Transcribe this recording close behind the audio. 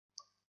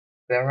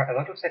There are a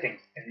lot of settings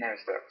in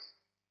Navisworks,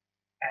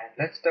 and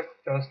let's talk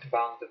first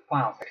about the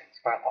file settings,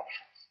 file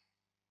options.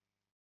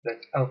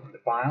 Let's open the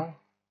file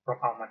from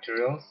our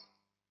material,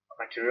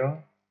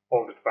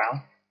 folded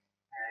file,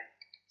 and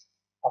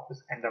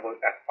Office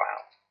NWF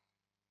file.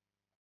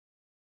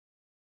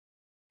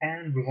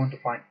 And we want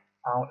to find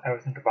out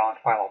everything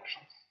about file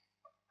options.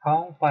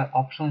 Home file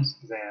options,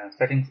 the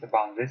settings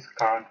about this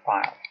current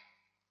file.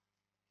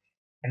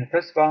 And the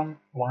first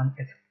one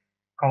is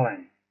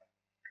colon,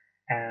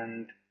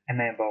 and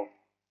enable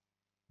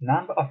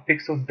number of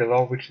pixels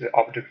below which the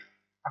objects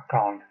are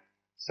colored.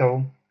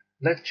 So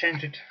let's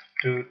change it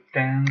to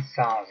 10,000,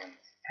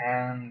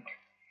 and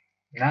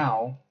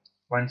now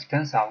when it's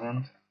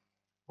 10,000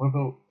 we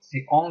will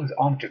see all the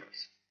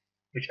objects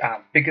which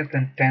are bigger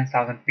than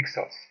 10,000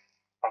 pixels.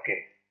 Okay,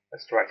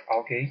 let's try it.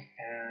 Okay,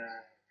 and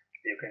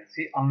you can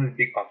see only the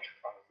big object,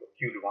 only the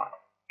huge one.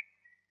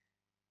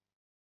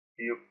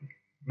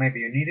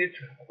 Maybe you need it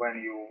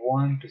when you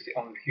want to see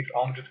only the huge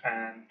object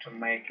and to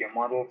make your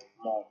model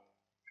more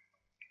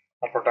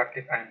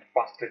productive and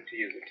faster to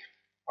use it.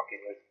 Okay,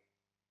 let's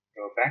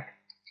go back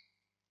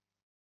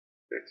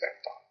to the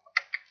exact file.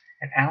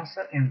 And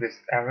also in this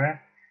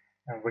area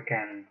we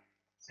can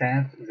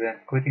set the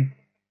clipping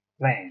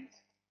planes.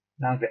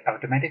 Now the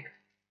automatic,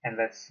 and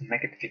let's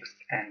make it fixed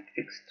and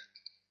fixed.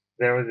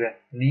 There is a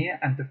near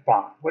and the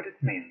far. What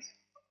it means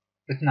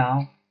that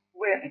now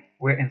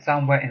we're in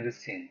somewhere in the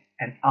scene,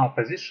 and our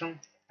position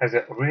has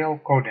a real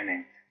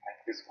coordinate,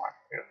 like this one.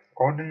 It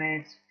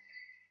coordinates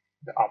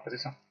our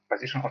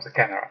position of the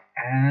camera,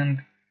 and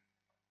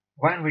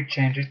when we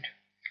change it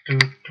to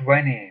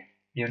 20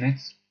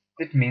 units,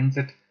 it means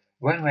that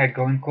when we are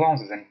going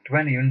closer than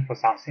 20 units for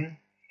something,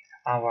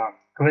 our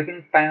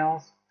clipping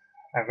panels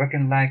are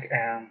working like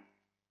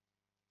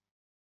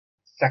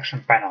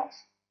section panels.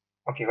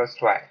 Okay, let's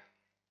try it.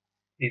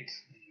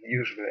 It's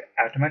usually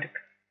automatic,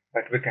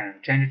 but we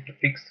can change it to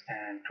fixed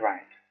and try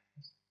it.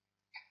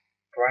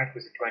 Try it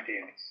with the 20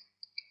 units.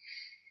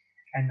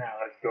 And now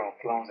let's go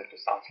closer to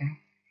something.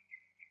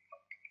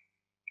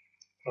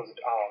 Closer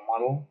to our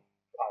model,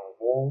 our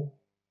wall.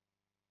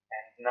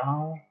 And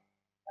now,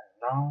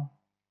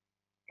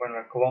 when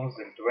we're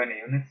closer than 20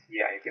 units,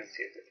 yeah, you can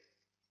see it.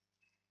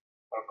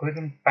 Our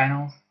clipping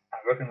panels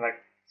are working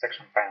like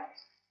section panels.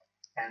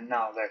 And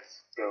now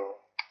let's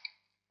go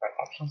by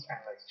options and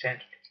let's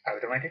change it to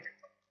automatic.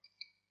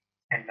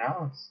 And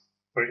now it's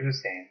pretty the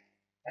same.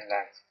 And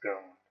let's go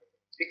to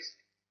fixed.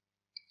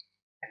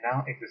 And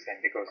now it's the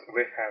same because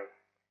we have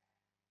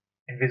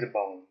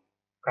invisible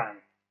kind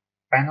of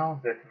panel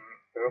that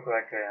works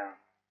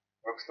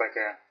like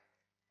a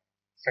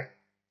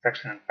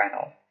section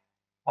panel.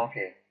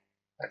 Okay,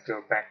 let's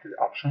go back to the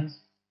options,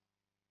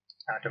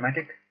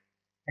 automatic,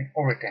 and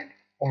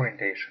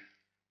orientation.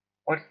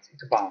 What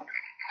it's about?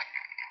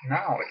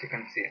 Now, as you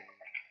can see,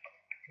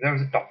 there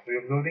is a top view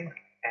of loading,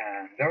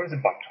 and there is a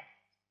bottom.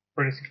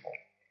 Pretty simple.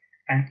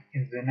 And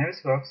in the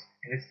Navisworks,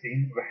 in this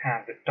scene, we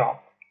have the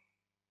top,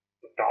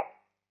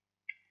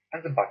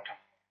 and the bottom.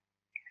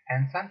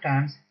 And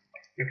sometimes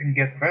you can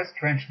get very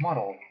strange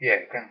model.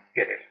 Yeah, you can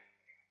get it,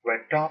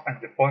 where top and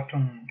the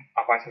bottom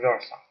are vice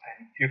versa,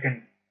 and you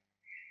can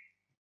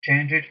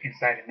change it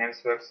inside the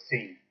Navisworks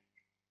scene.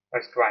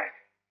 Let's try it.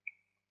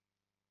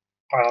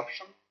 File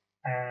option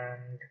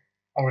and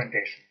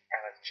orientation,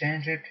 and let's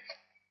change it,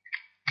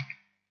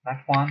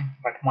 not 1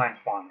 but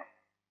 -1,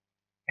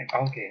 and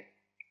OK.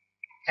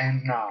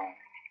 And now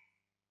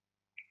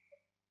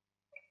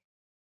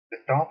the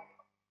top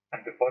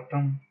and the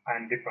bottom are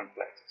in different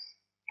places.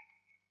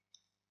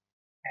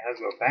 And let's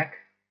go back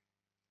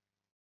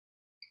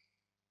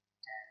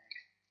and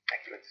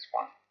calculate this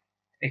one.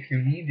 If you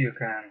need, you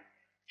can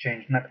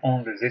change not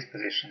only this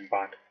position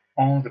but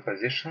all the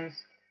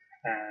positions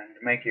and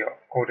make your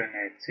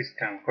coordinate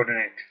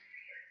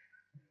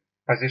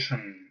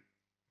position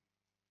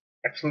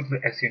absolutely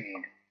as you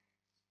need.